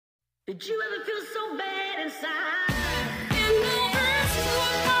Did you ever feel so bad inside?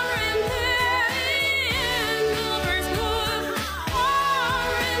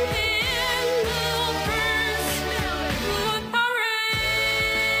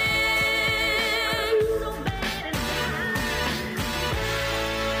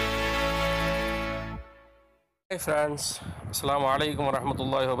 Hi friends, Assalamu alaikum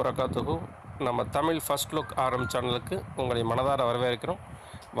warahmatullahi wabarakatuh. நம்ம Tamil first look ஆரம் சேனலுக்கு உங்களை மனதார வரவேற்கிறோம்.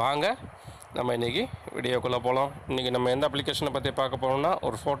 வாங்க நம்ம இன்றைக்கி வீடியோக்குள்ளே போகலாம். இன்றைக்கி நம்ம எந்த அப்ளிகேஷனை பற்றி பார்க்க போகிறோம்னா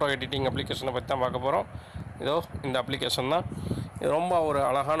ஒரு ஃபோட்டோ எடிட்டிங் அப்ளிகேஷனை பற்றி தான் பார்க்க போகிறோம். இதோ இந்த அப்ளிகேஷன் தான். இது ரொம்ப ஒரு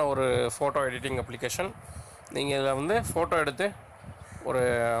அழகான ஒரு ஃபோட்டோ எடிட்டிங் அப்ளிகேஷன். நீங்கள் இதில் வந்து ஃபோட்டோ எடுத்து ஒரு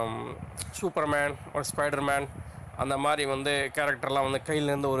சூப்பர்மேன், ஒரு ஸ்பைடர்மேன் அந்த மாதிரி வந்து கேரக்டர்லாம் வந்து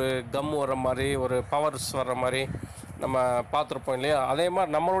கையிலேருந்து ஒரு கம் வர்ற மாதிரி, ஒரு பவர்ஸ் வர்ற மாதிரி நம்ம பார்த்துருப்போம் இல்லையா? அதே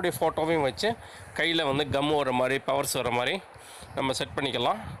மாதிரி நம்மளுடைய ஃபோட்டோவையும் வச்சு கையில் வந்து கம் வர்ற மாதிரி, பவர்ஸ் வர்ற மாதிரி நம்ம செட்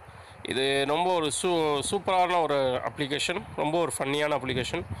பண்ணிக்கலாம். இது ரொம்ப ஒரு சூப்பரான ஒரு அப்ளிகேஷன், ரொம்ப ஒரு ஃபன்னியான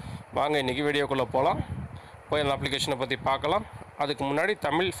அப்ளிகேஷன். வாங்க இன்றைக்கி வீடியோக்குள்ளே போகலாம், போய் அந்த அப்ளிகேஷனை பற்றி பார்க்கலாம். அதுக்கு முன்னாடி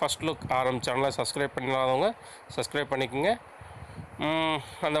தமிழ் ஃபர்ஸ்ட் லுக் ஆரம் சேனலை சப்ஸ்கிரைப் பண்ணாதவங்க சப்ஸ்கிரைப் பண்ணிக்கோங்க.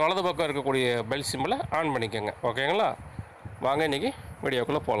 அந்த வலது பக்கம் இருக்கக்கூடிய பெல் சிம்பிளை ஆன் பண்ணிக்கோங்க. ஓகேங்களா? வாங்க இன்றைக்கி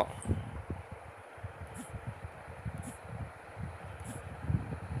வீடியோக்குள்ளே போகலாம்.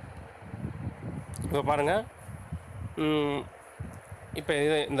 இப்போ பாருங்கள், இப்போ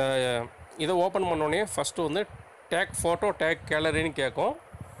இதை ஓப்பன் பண்ணோடனே ஃபஸ்ட்டு வந்து டேக் ஃபோட்டோ டேக் கேலரின்னு கேட்கும்.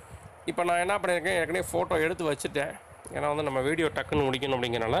 இப்போ நான் என்ன பண்ணியிருக்கேன், ஏற்கனவே ஃபோட்டோ எடுத்து வச்சுட்டேன். ஏன்னா வந்து நம்ம வீடியோ டக்குன்னு முடிக்கணும்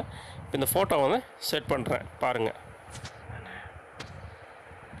அப்படிங்கிறனால இப்போ இந்த ஃபோட்டோ வந்து செட் பண்ணுறேன். பாருங்கள்,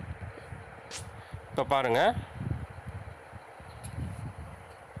 இப்போ பாருங்கள்,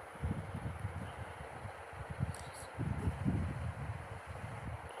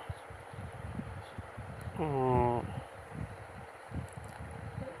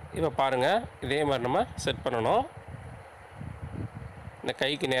 இப்போ பாருங்கள், இதே மாதிரி நம்ம செட் பண்ணணும். இந்த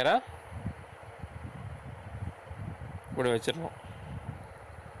கைக்கு நேராக இப்படி வச்சிடணும்.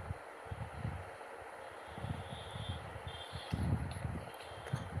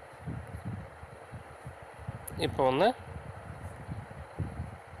 இப்போ வந்து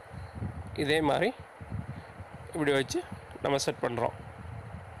இதே மாதிரி இப்படி வச்சு நம்ம செட் பண்ணுறோம்.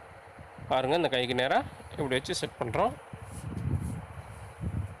 பாருங்கள், இந்த கைக்கு நேராக இப்படி வச்சு செட் பண்ணுறோம்.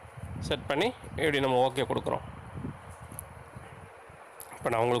 செட் பண்ணி இப்படி நம்ம ஓகே கொடுக்குறோம். இப்போ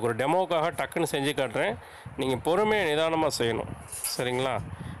நான் உங்களுக்கு ஒரு டெமோக்காக டக்குன்னு செஞ்சு காட்டுறேன். நீங்கள் பொறுமையாக நிதானமாக செய்யணும், சரிங்களா?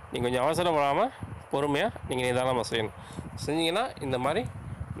 நீங்கள் கொஞ்சம் அவசரப்படாமல் பொறுமையாக நீங்கள் நிதானமாக செய்யணும். செஞ்சிங்கன்னா இந்த மாதிரி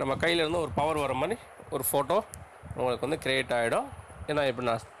நம்ம கையிலேருந்து ஒரு பவர் வர மாதிரி ஒரு ஃபோட்டோ உங்களுக்கு வந்து க்ரியேட் ஆகிடும். ஏன்னா இப்போ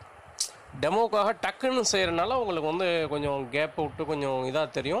நான் டெமோக்காக டக்குன்னு செய்கிறனால உங்களுக்கு வந்து கொஞ்சம் கேப் விட்டு கொஞ்சம் இதாக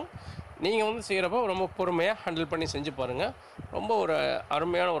தெரியும். நீங்கள் வந்து செய்கிறப்போ ரொம்ப பொறுமையாக ஹேண்டில் பண்ணி செஞ்சு பாருங்கள். ரொம்ப ஒரு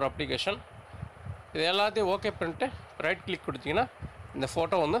அருமையான ஒரு அப்ளிகேஷன். இது எல்லாத்தையும் ஓகே பண்ணிட்டு ரைட் கிளிக் கொடுத்தீங்கன்னா இந்த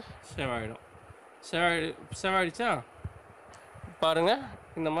ஃபோட்டோ வந்து சேவ் ஆகிடும். சேவ் ஆகிடுச்சா? பாருங்கள்,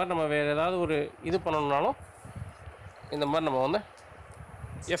 இந்த மாதிரி நம்ம வேறு ஏதாவது ஒரு இது பண்ணணுன்னாலும் இந்த மாதிரி நம்ம வந்து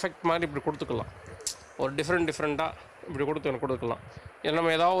எஃபெக்ட் மாதிரி இப்படி கொடுத்துக்கலாம். ஒரு டிஃப்ரெண்ட்டாக இப்படி கொடுத்துக்கலாம். இல்லை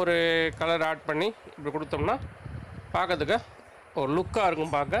நம்ம ஏதாவது ஒரு கலர் ஆட் பண்ணி இப்படி கொடுத்தோம்னா பார்க்கறதுக்கு ஒரு லுக்காக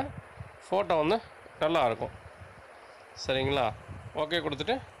இருக்கும். பார்க்க ஃபோட்டோ வந்து நல்லா இருக்கும், சரிங்களா? ஓகே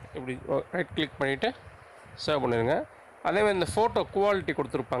கொடுத்துட்டு இப்படி ரைட் கிளிக் பண்ணிவிட்டு சேவ் பண்ணிடுங்க. அதேமாதிரி இந்த ஃபோட்டோ குவாலிட்டி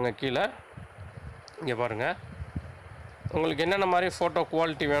கொடுத்துருப்பாங்க கீழே. இங்கே பாருங்கள், உங்களுக்கு என்னென்ன மாதிரி ஃபோட்டோ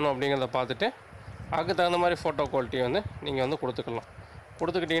குவாலிட்டி வேணும் அப்படிங்கிறத பார்த்துட்டு அதுக்கு தகுந்த மாதிரி ஃபோட்டோ குவாலிட்டி வந்து நீங்கள் வந்து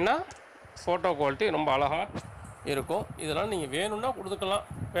கொடுத்துக்கிட்டிங்கன்னா ஃபோட்டோ குவாலிட்டி ரொம்ப அழகாக இருக்கும். இதெல்லாம் நீங்கள் வேணும்னா கொடுத்துக்கலாம்,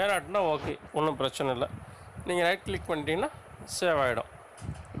 வேணாட்டினா ஓகே, ஒன்றும் பிரச்சனை இல்லை. நீங்கள் ரைட் கிளிக் பண்ணிட்டீங்கன்னா சேவ் ஆகிடும்.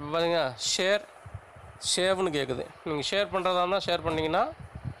 இப்போ பாருங்க, ஷேவ்னு கேட்குது. நீங்கள் ஷேர் பண்ணுறதா இருந்தால் ஷேர் பண்ணிங்கன்னா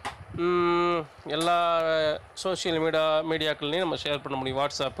எல்லா சோஷியல் மீடியாக்கள்லையும் நம்ம ஷேர் பண்ண முடியும்.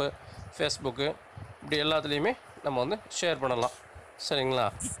 வாட்ஸ்அப்பு, ஃபேஸ்புக்கு, இப்படி எல்லாத்துலேயுமே நம்ம வந்து ஷேர் பண்ணலாம், சரிங்களா?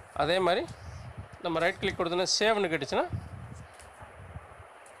 அதே மாதிரி நம்ம ரைட் கிளிக் கொடுத்தோன்னா சேவ்னு கேட்டுச்சுன்னா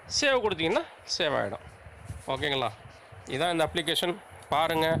சேவ் கொடுத்தீங்கன்னா சேவ் ஆகிடும். ஓகேங்களா? இதுதான் இந்த அப்ளிகேஷன்.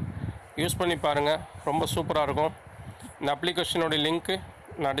 பாருங்கள், யூஸ் பண்ணி பாருங்கள், ரொம்ப சூப்பராக இருக்கும். இந்த அப்ளிகேஷனுடைய லிங்க்கு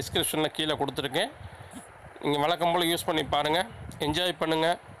நான் டிஸ்கிரிப்ஷனில் கீழே கொடுத்துருக்கேன். நீங்கள் வழக்கம் போல் யூஸ் பண்ணி பாருங்கள், என்ஜாய்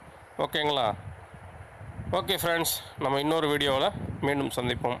பண்ணுங்கள். ஓகேங்களா? ஓகே ஃப்ரெண்ட்ஸ், நம்ம இன்னொரு வீடியோவில் மீண்டும்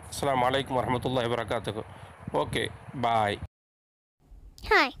சந்திப்போம். அஸ்ஸலாமு அலைக்கும் வரஹ்மத்துல்லாஹி வபரகாத்துஹு. Okay, bye.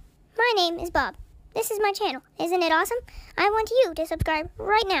 Hi, my name is Bob. This is my channel. Isn't it awesome? I want you to subscribe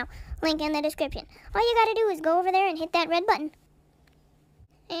right now. Link in the description. All you gotta do is go over there and hit that red button.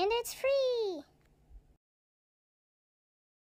 And it's free!